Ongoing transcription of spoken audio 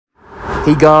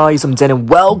Hey guys, I'm Dan and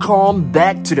welcome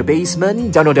back to the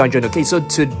basement, Dino Dungeon. Okay, so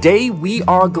today we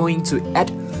are going to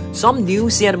add some new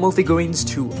sea animal figurines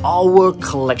to our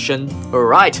collection.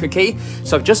 Alright, okay,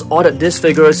 so I've just ordered these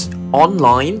figures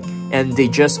online and they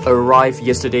just arrived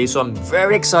yesterday, so I'm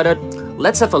very excited.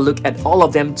 Let's have a look at all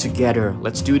of them together.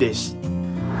 Let's do this.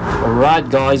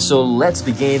 Alright guys, so let's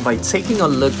begin by taking a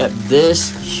look at this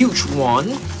huge one.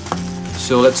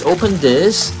 So let's open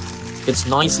this. It's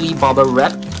nicely bubble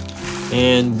wrapped.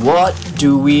 And what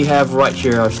do we have right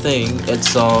here? I think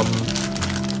it's a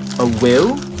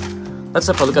whale. Let's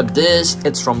have a look at this.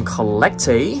 It's from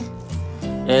Collecte.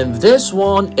 And this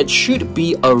one, it should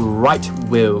be a right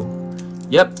whale.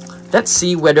 Yep. Let's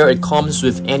see whether it comes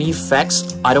with any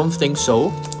facts. I don't think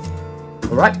so.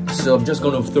 Alright, so I'm just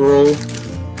going to throw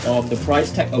the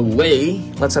price tag away.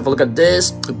 Let's have a look at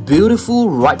this. Beautiful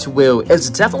right whale. It's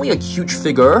definitely a huge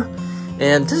figure.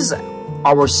 And this is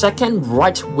our second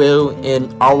right whale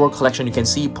in our collection. You can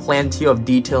see plenty of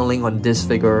detailing on this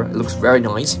figure. It looks very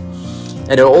nice.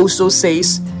 And it also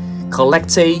says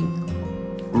Collecte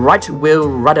right whale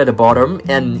right at the bottom.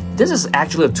 And this is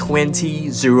actually a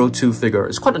 2002 figure.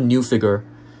 It's quite a new figure.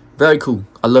 Very cool.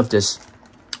 I love this.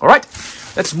 Alright,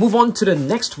 let's move on to the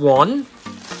next one.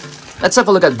 Let's have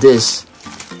a look at this.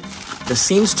 There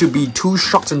seems to be two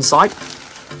sharks inside.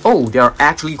 Oh, there are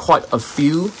actually quite a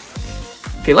few.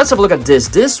 Okay, let's have a look at this.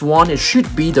 This one, it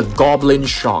should be the Goblin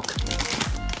shark.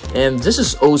 And this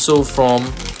is also from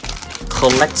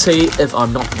Collecte, if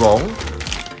I'm not wrong.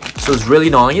 So it's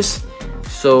really nice.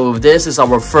 So this is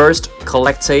our first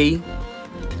Collecte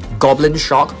Goblin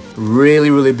shark.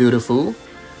 Really beautiful.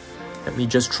 Let me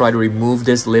just try to remove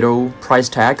this little price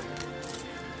tag.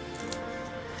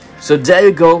 So there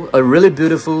you go, a really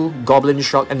beautiful Goblin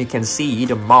shark, and you can see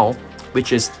the mouth,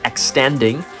 which is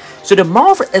extending. So the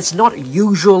mouth is not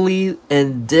usually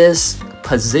in this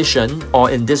position or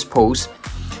in this pose.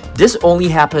 This only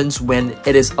happens when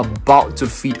it is about to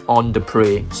feed on the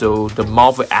prey. So the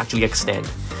mouth will actually extend.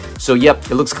 So yep,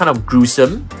 it looks kind of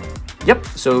gruesome. Yep,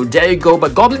 so there you go.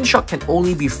 But Goblin shark can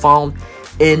only be found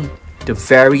in the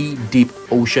very deep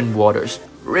ocean waters.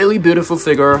 Really beautiful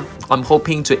figure. I'm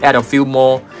hoping to add a few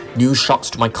more new sharks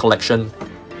to my collection.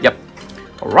 Yep.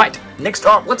 Alright, next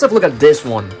up, let's have a look at this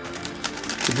one.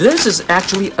 This is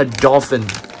actually a dolphin,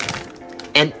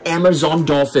 an Amazon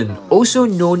dolphin, also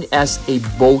known as a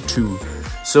Botu.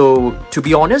 So to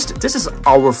be honest, this is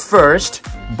our first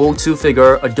Botu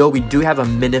figure, although we do have a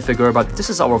minifigure, but this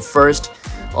is our first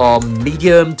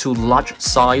medium to large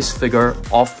size figure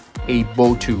of a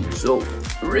Botu. So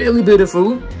really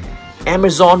beautiful.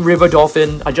 Amazon river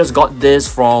dolphin. I just got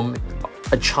this from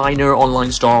a China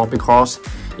online store because,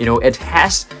 you know, it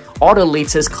has all the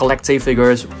latest Collecte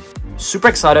figures. Super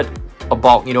excited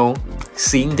about, you know,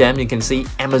 seeing them. You can see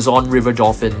Amazon river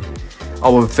dolphin,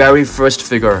 our very first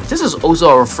figure. This is also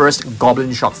our first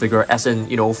Goblin shark figure, as in,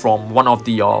 you know, from one of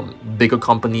the bigger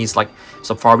companies like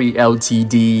Safari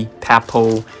Ltd,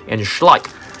 Papo, and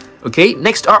Schleich. Okay,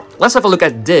 next up, let's have a look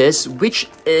at this, which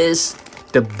is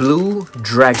the Blue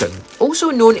Dragon, also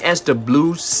known as the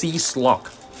Blue Sea Slug.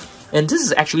 And this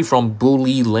is actually from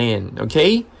Bully Land,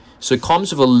 okay? So it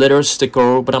comes with a little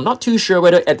sticker, but I'm not too sure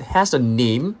whether it has a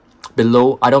name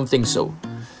below. I don't think so.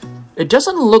 It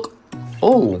doesn't look...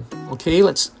 Oh, okay,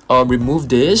 let's remove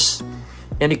this.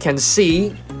 And you can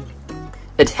see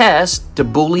it has the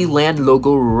Bully Land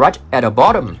logo right at the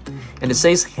bottom. And it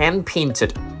says hand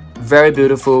painted. Very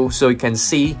beautiful. So you can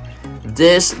see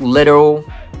this little...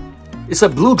 It's a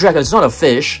blue dragon, it's not a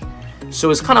fish. So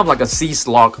it's kind of like a sea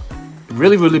slug.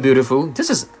 Really beautiful. This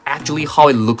is actually how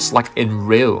it looks like in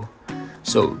real.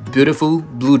 So beautiful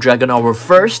blue dragon, our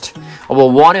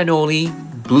one and only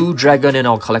blue dragon in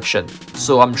our collection.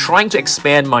 So I'm trying to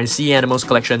expand my sea animals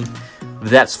collection,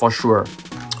 that's for sure.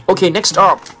 Okay, next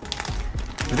up.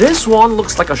 This one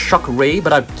looks like a shark ray,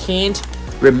 but I can't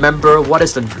remember what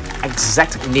is the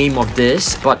exact name of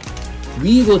this. But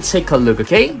we will take a look,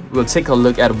 okay? We'll take a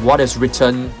look at what is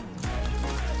written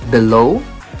below.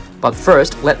 But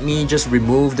first, let me just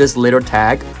remove this little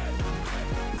tag.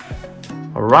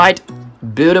 Alright,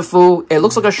 beautiful. It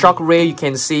looks like a shark ray. You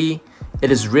can see it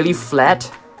is really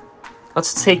flat.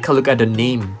 Let's take a look at the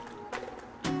name.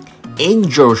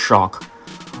 Angel shark.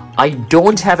 I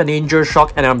don't have an angel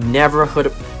shark, and I've never heard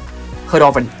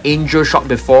of an angel shark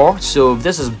before. So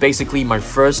this is basically my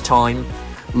first time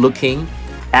looking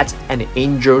at an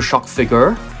angel shark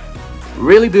figure.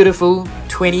 Really beautiful.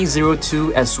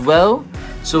 2002 as well.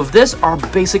 So these are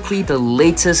basically the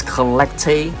latest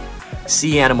Collecte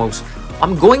sea animals.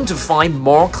 I'm going to find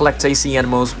more Collecte sea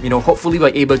animals. You know, hopefully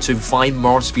we're able to find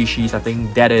more species. I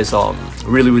think that is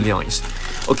really nice.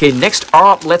 Okay, next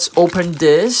up, let's open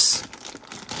this.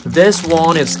 This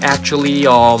one is actually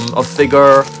a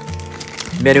figure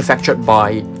manufactured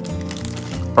by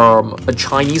a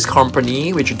Chinese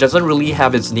company which doesn't really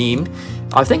have its name.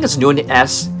 I think it's known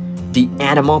as the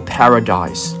Animal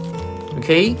Paradise.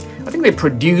 Okay, I think they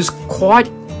produce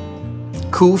quite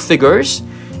cool figures,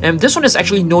 and this one is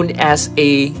actually known as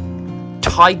a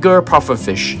tiger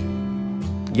pufferfish.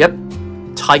 Yep,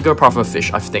 tiger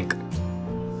pufferfish, I think.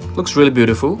 Looks really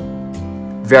beautiful.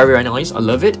 Very, very nice. I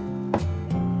love it.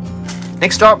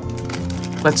 Next up,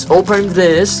 let's open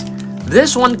this.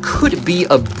 This one could be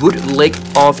a bootleg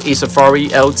of a Safari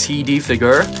LTD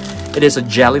figure. It is a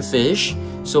jellyfish.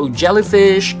 So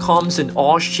jellyfish comes in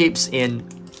all shapes and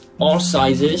all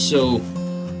sizes. So,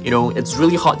 you know, it's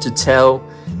really hard to tell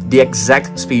the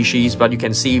exact species, but you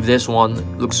can see this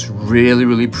one looks really,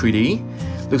 really pretty.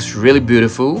 Looks really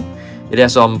beautiful. It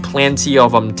has plenty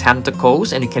of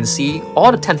tentacles, and you can see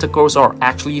all the tentacles are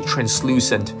actually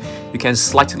translucent. You can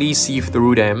slightly see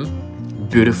through them.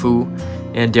 Beautiful.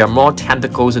 And there are more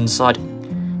tentacles inside,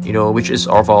 you know, which is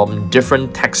of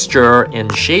different texture and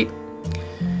shape.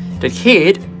 The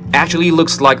head actually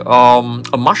looks like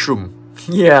a mushroom.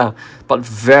 Yeah, but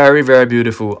very, very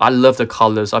beautiful. I love the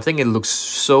colors. I think it looks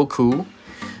so cool.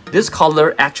 This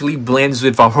color actually blends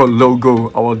with our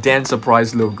logo, our Dan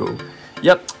Surprise logo.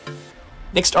 Yep.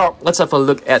 Next up, let's have a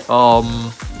look at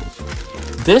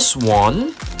this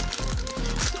one.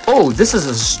 Oh, this is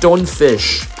a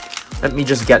stonefish. Let me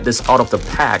just get this out of the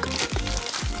pack.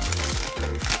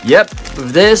 Yep,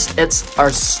 this is our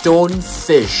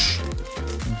stonefish.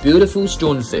 Beautiful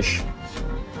stonefish.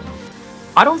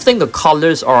 I don't think the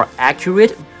colors are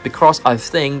accurate because I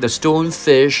think the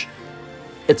stonefish,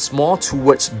 it's more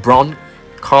towards brown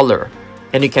color.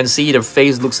 And you can see the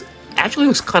face actually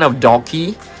looks kind of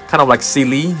dorky, kind of like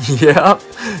silly. Yeah,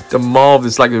 the mouth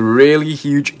is like really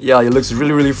huge. Yeah, it looks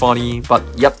really, really funny. But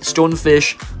yep,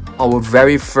 stonefish, our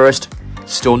very first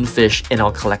stonefish in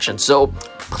our collection. So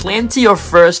plenty of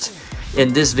first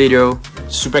in this video.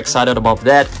 Super excited about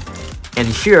that. And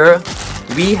here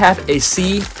we have a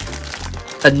sea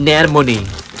anemone.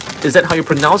 Is that how you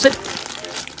pronounce it?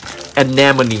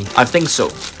 Anemone, I think so.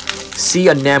 Sea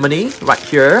anemone right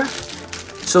here.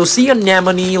 So sea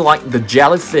anemone, like the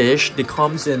jellyfish, they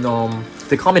come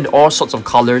in all sorts of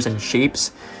colors and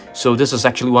shapes. So this is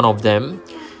actually one of them.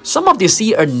 Some of the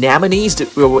sea anemones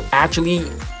that will actually,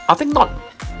 I think not,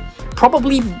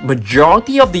 probably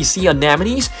majority of the sea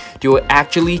anemones, they will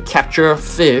actually capture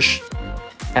fish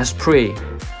as prey.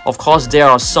 Of course, there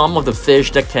are some of the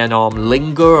fish that can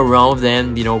linger around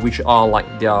them, you know, which are like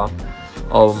their,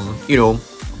 you know,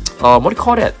 what do you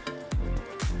call that?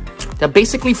 They're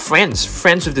basically friends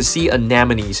with the sea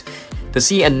anemones. The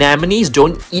sea anemones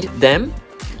don't eat them,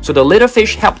 so the little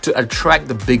fish help to attract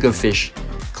the bigger fish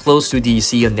close to the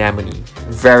sea anemone.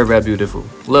 Very, very beautiful.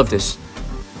 Love this.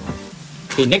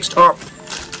 Okay, next up.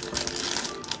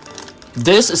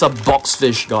 This is a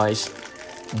boxfish, guys.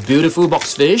 Beautiful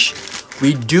boxfish.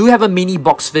 We do have a mini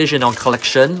boxfish in our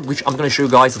collection, which I'm going to show you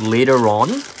guys later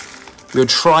on. We'll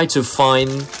try to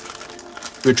find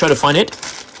it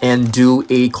and do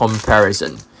a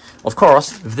comparison. Of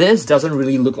course, this doesn't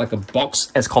really look like a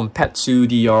box as compared to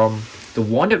the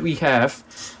one that we have.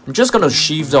 I'm just gonna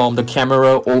shift the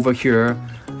camera over here.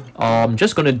 I'm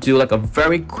just gonna do like a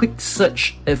very quick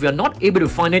search. If we're not able to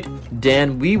find it,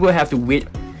 then we will have to wait,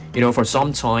 you know, for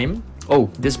some time.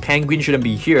 Oh, this penguin shouldn't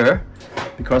be here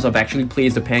because I've actually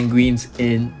placed the penguins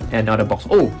in another box.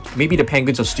 Oh, maybe the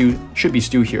penguins should be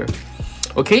still here.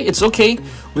 Okay, it's okay.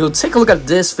 We'll take a look at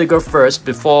this figure first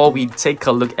before we take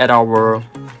a look at our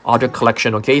other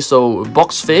collection. Okay, so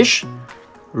boxfish,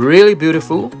 really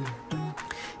beautiful.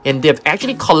 And they've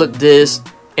actually colored this,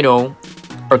 you know,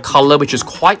 a color which is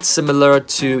quite similar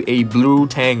to a blue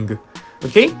tang.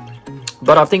 Okay,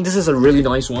 but I think this is a really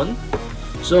nice one.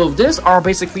 So these are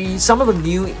basically some of the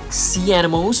new sea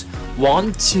animals.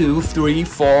 1, 2, 3,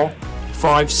 4,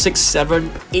 5, 6,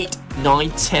 7, 8, 9,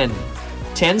 10.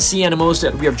 10 sea animals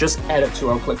that we have just added to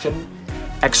our collection.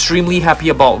 Extremely happy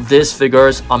about these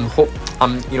figures.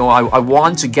 You know, I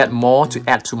want to get more to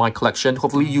add to my collection.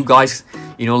 Hopefully you guys,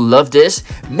 you know, love this.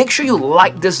 Make sure you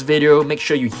like this video. Make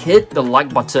sure you hit the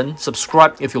like button.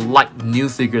 Subscribe if you like new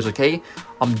figures, okay?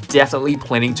 I'm definitely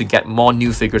planning to get more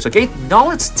new figures, okay? Now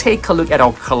let's take a look at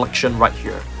our collection right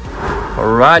here.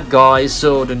 Alright guys,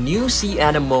 so the new sea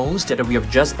animals that we have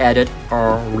just added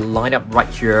are lined up right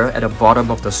here at the bottom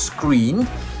of the screen.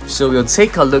 So we'll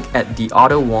take a look at the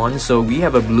other one. So we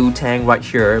have a blue tang right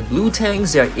here. Blue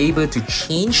tangs, they are able to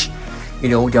change, you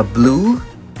know, their blue,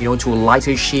 you know, to a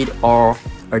lighter shade or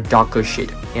a darker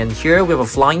shade. And here we have a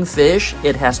flying fish.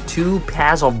 It has 2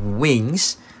 pairs of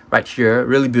wings right here,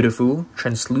 really beautiful,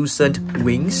 translucent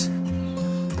wings.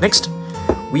 Next,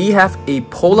 we have a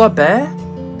polar bear,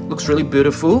 looks really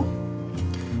beautiful.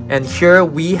 And here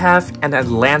we have an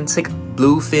Atlantic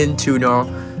bluefin tuna.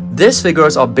 These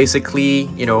figures are basically,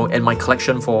 you know, in my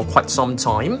collection for quite some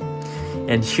time.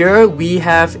 And here we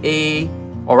have an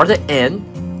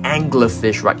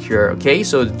anglerfish right here. Okay,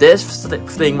 so this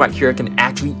thing right here can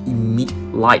actually emit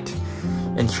light.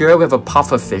 And here we have a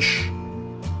pufferfish.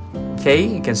 Okay,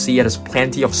 you can see it has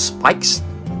plenty of spikes.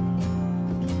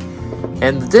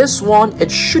 And this one,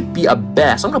 it should be a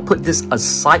bass. I'm gonna put this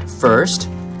aside first.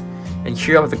 And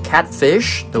here we have a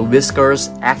catfish. The whiskers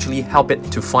actually help it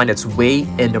to find its way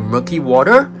in the murky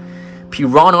water.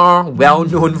 Piranha, well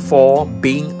known for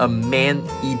being a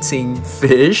man-eating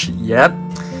fish. Yep.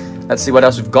 Let's see what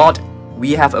else we've got.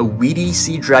 We have a weedy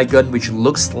sea dragon, which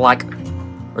looks like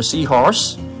a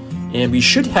seahorse. And we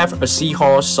should have a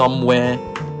seahorse somewhere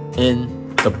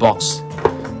in the box.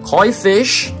 Koi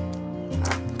fish,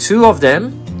 2 of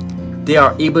them. They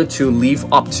are able to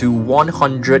live up to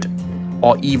 100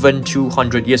 or even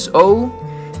 200 years old.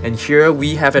 And here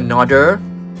we have another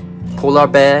polar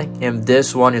bear, and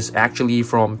this one is actually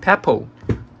from Peppo.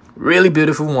 Really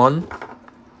beautiful one.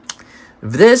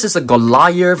 This is a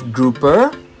Goliath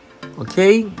grouper.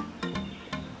 Okay,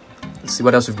 let's see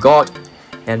what else we've got.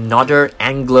 Another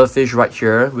anglerfish right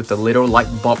here with a little light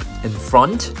bulb in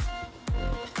front.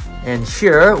 And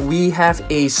here we have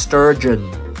a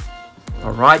sturgeon.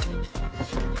 Alright,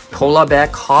 polar bear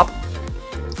cub,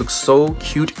 looks so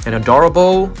cute and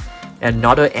adorable.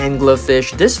 Another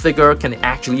anglerfish. This figure can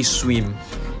actually swim.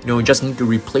 You know, just need to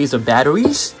replace the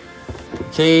batteries.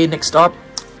 Okay, next up,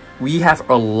 we have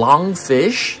a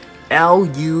lungfish.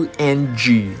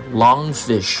 L-U-N-G,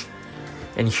 lungfish.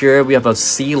 And here we have a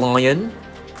sea lion.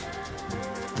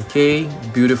 Okay,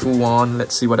 beautiful one.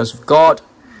 Let's see what else we've got.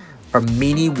 A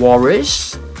mini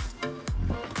walrus.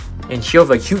 And here we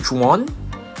have a huge one.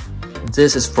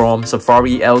 This is from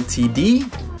Safari Ltd.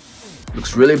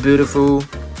 Looks really beautiful.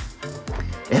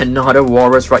 Another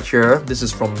walrus right here. This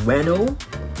is from Weno,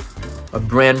 a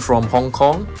brand from Hong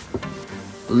Kong.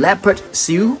 Leopard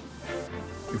seal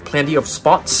with plenty of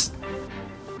spots.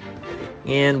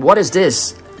 And what is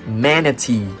this?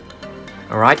 Manatee.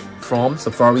 Alright, from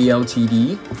Safari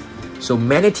Ltd. So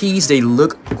manatees, they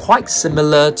look quite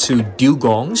similar to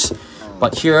dugongs.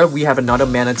 But here we have another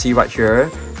manatee right here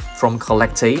from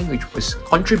Collecte, which was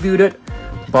contributed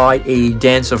by a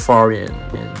Dan Safarian.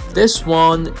 And this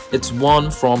one, it's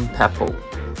one from Peppo.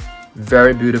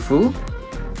 Very beautiful.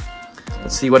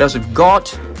 Let's see what else we've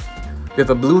got. We have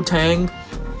a blue tang.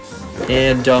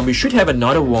 And we should have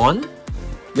another one.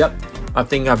 Yep, I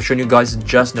think I've shown you guys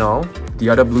just now. The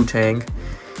other blue tang.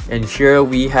 And here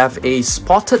we have a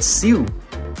spotted seal.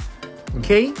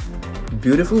 Okay,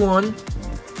 beautiful one.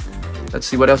 Let's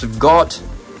see what else we've got.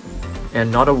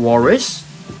 Another walrus.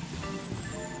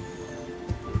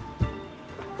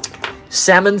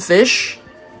 Salmon fish,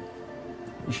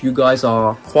 which you guys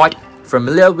are quite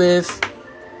familiar with.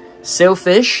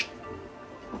 Sailfish.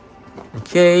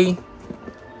 Okay.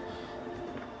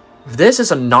 This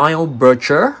is a Nile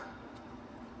bircher.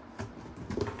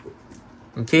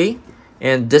 Okay.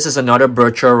 And this is another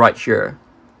bircher right here.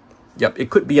 Yep, it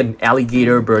could be an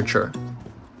alligator bircher.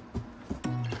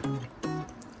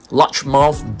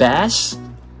 Largemouth bass.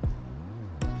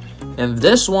 And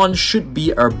this one should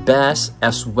be a bass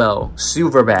as well.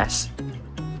 Silver bass.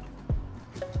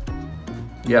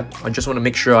 Yep, I just want to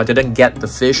make sure I didn't get the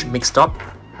fish mixed up.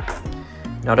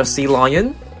 Another sea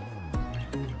lion.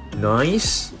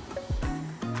 Nice.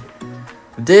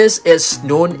 This is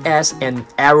known as an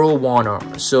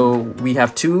arowana. So we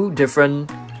have 2 different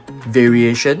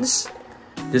variations.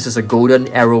 This is a golden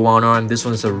arowana and this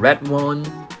one is a red one.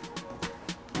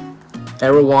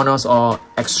 Arowanas are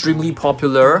extremely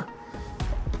popular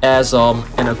as an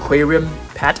aquarium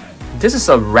pet. This is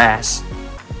a wrasse.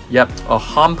 Yep, a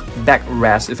humpback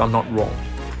wrasse if I'm not wrong.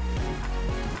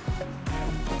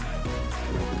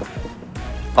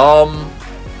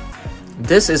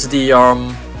 This is the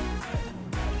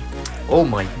oh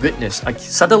my goodness, I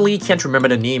suddenly can't remember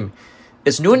the name.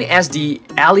 It's known as the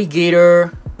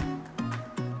alligator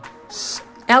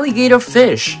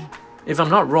fish, if I'm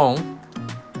not wrong.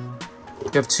 We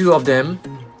have 2 of them.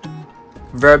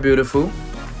 Very beautiful.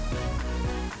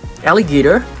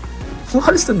 Alligator?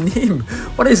 What is the name?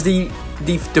 What is the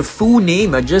full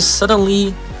name? I just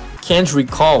suddenly can't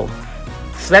recall.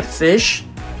 Flatfish.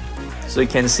 So you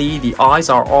can see the eyes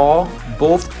are all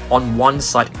both on one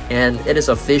side, and it is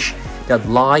a fish that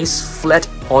lies flat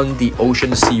on the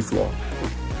ocean seafloor.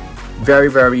 Very,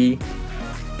 very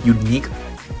unique.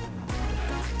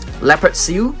 Leopard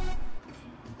seal.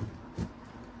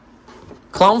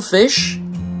 Clownfish.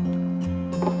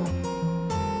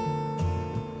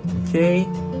 Okay,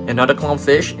 another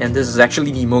clownfish, and this is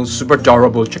actually Nemo, super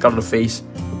adorable. Check out the face.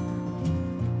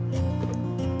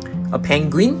 A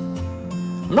penguin.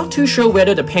 I'm not too sure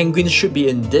whether the penguin should be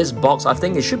in this box. I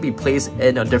think it should be placed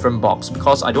in a different box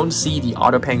because I don't see the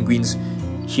other penguins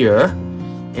here.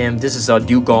 And this is a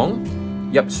dugong.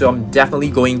 Yep, so I'm definitely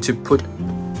going to put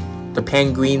the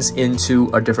penguins into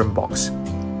a different box.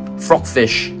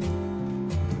 Frogfish.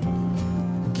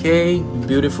 Okay,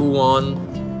 beautiful one.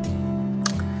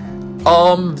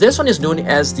 This one is known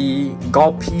as the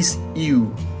Gulppies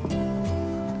eel.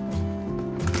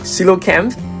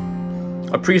 Coelacanth,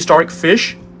 a prehistoric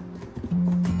fish.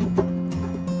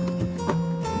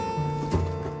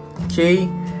 Okay,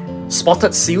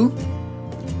 spotted seal.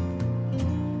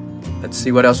 Let's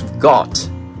see what else we've got.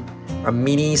 A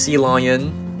mini sea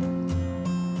lion.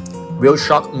 Whale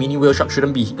shark, mini whale shark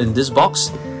shouldn't be in this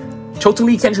box.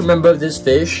 Totally can't remember this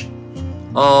fish.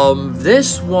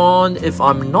 This one, if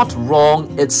I'm not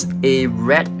wrong, it's a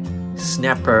red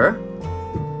snapper.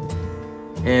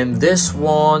 And this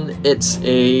one, it's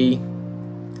a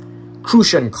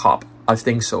crucian carp, I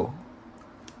think so.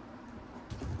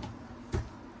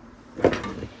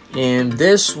 And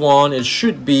this one, it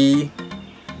should be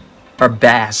a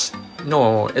bass.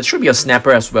 No, it should be a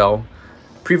snapper as well.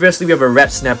 Previously, we have a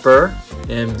red snapper,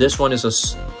 and this one is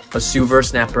a silver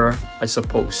snapper, I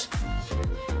suppose.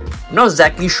 I'm not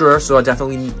exactly sure, so I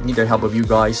definitely need the help of you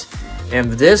guys.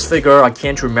 And this figure, I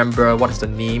can't remember what is the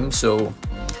name, so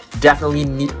definitely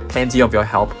need plenty of your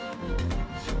help.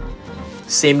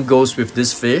 Same goes with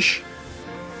this fish.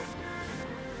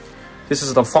 This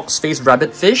is the fox-faced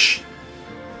rabbit fish.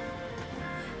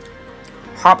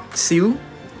 Harp seal.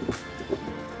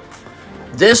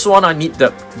 This one I need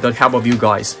the help of you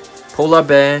guys. Polar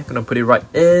bear, gonna put it right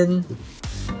in.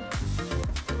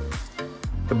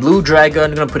 The blue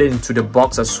dragon, I'm gonna put it into the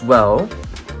box as well.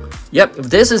 Yep,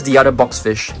 this is the other box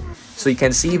fish. So you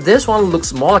can see this one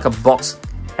looks more like a box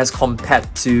as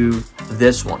compared to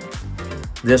this one.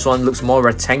 This one looks more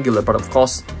rectangular, but of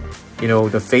course, you know,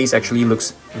 the face actually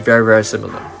looks very, very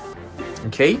similar.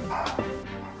 Okay.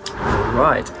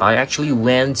 Right, I actually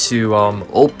went to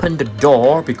open the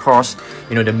door because,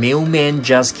 you know, the mailman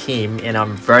just came, and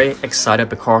I'm very excited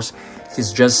because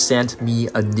he's just sent me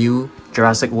a new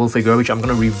Jurassic World figure, which I'm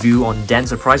going to review on Dan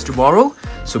Surprise tomorrow.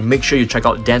 So make sure you check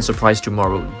out Dan Surprise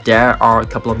tomorrow. There are a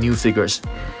couple of new figures.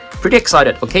 Pretty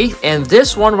excited, okay? And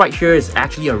this one right here is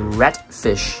actually a red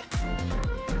fish.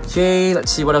 Okay,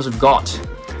 let's see what else we've got.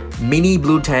 Mini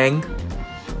blue tang.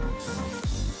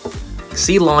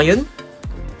 Sea lion.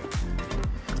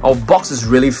 Our box is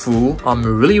really full. I'm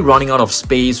really running out of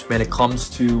space when it comes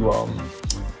to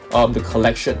the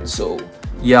collection. So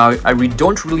yeah, I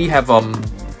don't really have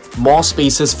more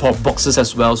spaces for boxes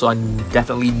as well. So I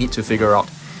definitely need to figure out.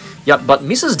 Yeah, but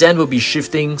Mrs. Dan will be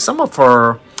shifting some of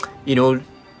her, you know,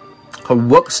 her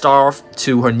work stuff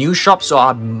to her new shop. So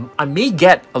I may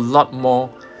get a lot more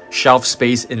shelf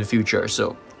space in the future.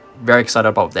 So very excited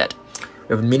about that.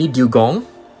 We have a mini dugong.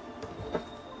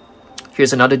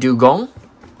 Here's another dugong.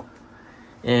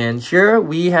 And here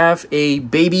we have a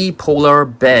baby polar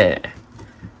bear.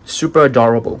 Super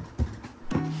adorable.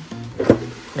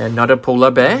 Another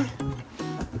polar bear.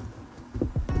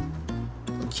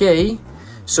 Okay,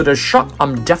 so the shark,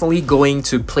 I'm definitely going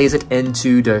to place it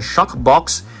into the shark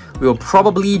box. We'll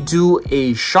probably do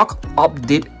a shark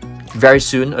update very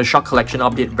soon, a shark collection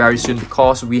update very soon,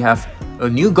 because we have a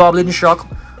new goblin shark.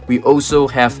 We also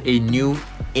have a new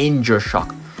angel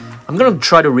shark. I'm gonna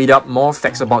try to read up more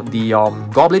facts about the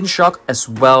goblin shark as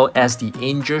well as the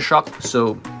angel shark.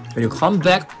 So when you come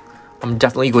back, I'm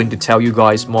definitely going to tell you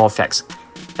guys more facts.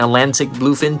 Atlantic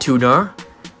bluefin tuna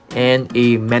and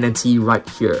a manatee right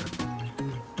here.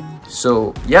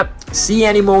 So yep, sea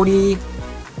anemone.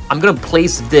 I'm gonna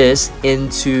place this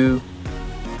into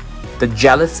the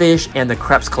jellyfish and the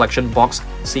crabs collection box.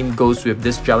 Same goes with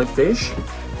this jellyfish.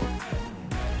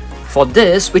 For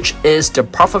this, which is the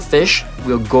pufferfish,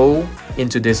 will go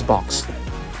into this box.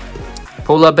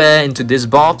 Polar bear into this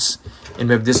box, and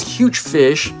with this huge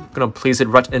fish, I'm gonna place it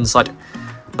right inside.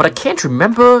 But I can't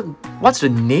remember what's the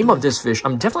name of this fish.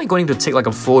 I'm definitely going to take like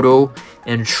a photo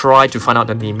and try to find out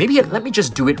the name. Maybe let me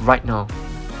just do it right now.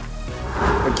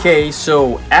 Okay,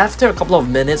 so after a couple of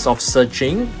minutes of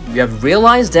searching, we have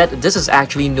realized that this is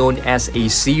actually known as a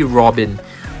sea robin,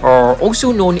 or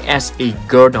also known as a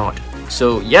gurnard.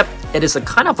 So yep, it is a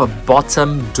kind of a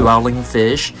bottom-dwelling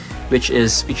fish, which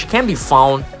can be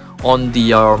found on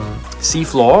the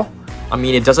seafloor I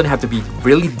mean, it doesn't have to be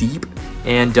really deep,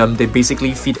 and they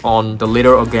basically feed on the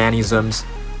little organisms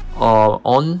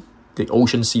on the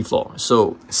ocean seafloor.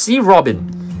 So sea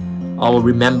robin, I will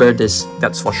remember this,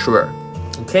 that's for sure.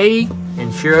 Okay,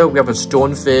 and here we have a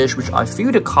stonefish, which I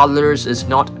feel the colors is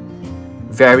not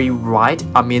very right.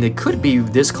 I mean, it could be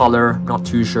this color, not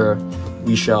too sure.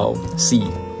 We shall see.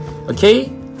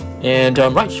 Okay, and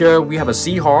right here we have a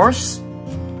seahorse,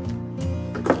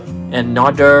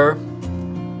 another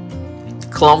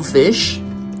clownfish,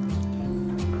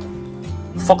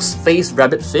 fox-faced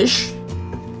rabbitfish,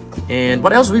 and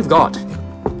what else we've got?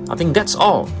 I think that's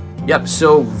all. Yep,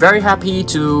 so very happy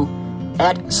to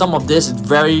add some of this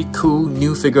very cool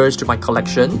new figures to my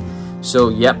collection. So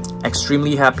yep,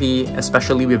 extremely happy,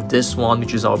 especially with this one,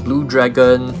 which is our blue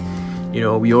dragon. You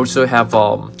know, we also have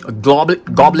a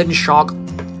goblin shark,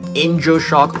 angel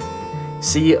shark,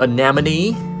 sea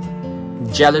anemone,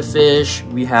 jellyfish.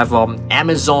 We have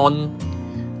Amazon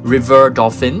river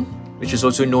dolphin, which is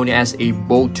also known as a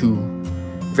botu.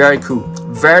 Very cool.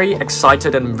 Very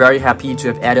excited and very happy to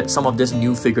have added some of these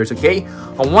new figures. Okay,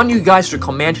 I want you guys to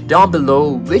comment down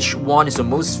below which one is the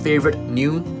most favorite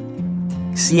new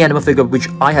sea animal figure which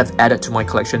I have added to my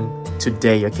collection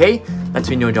today. Okay, let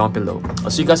me know down below.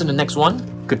 I'll see you guys in the next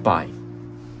one. Goodbye.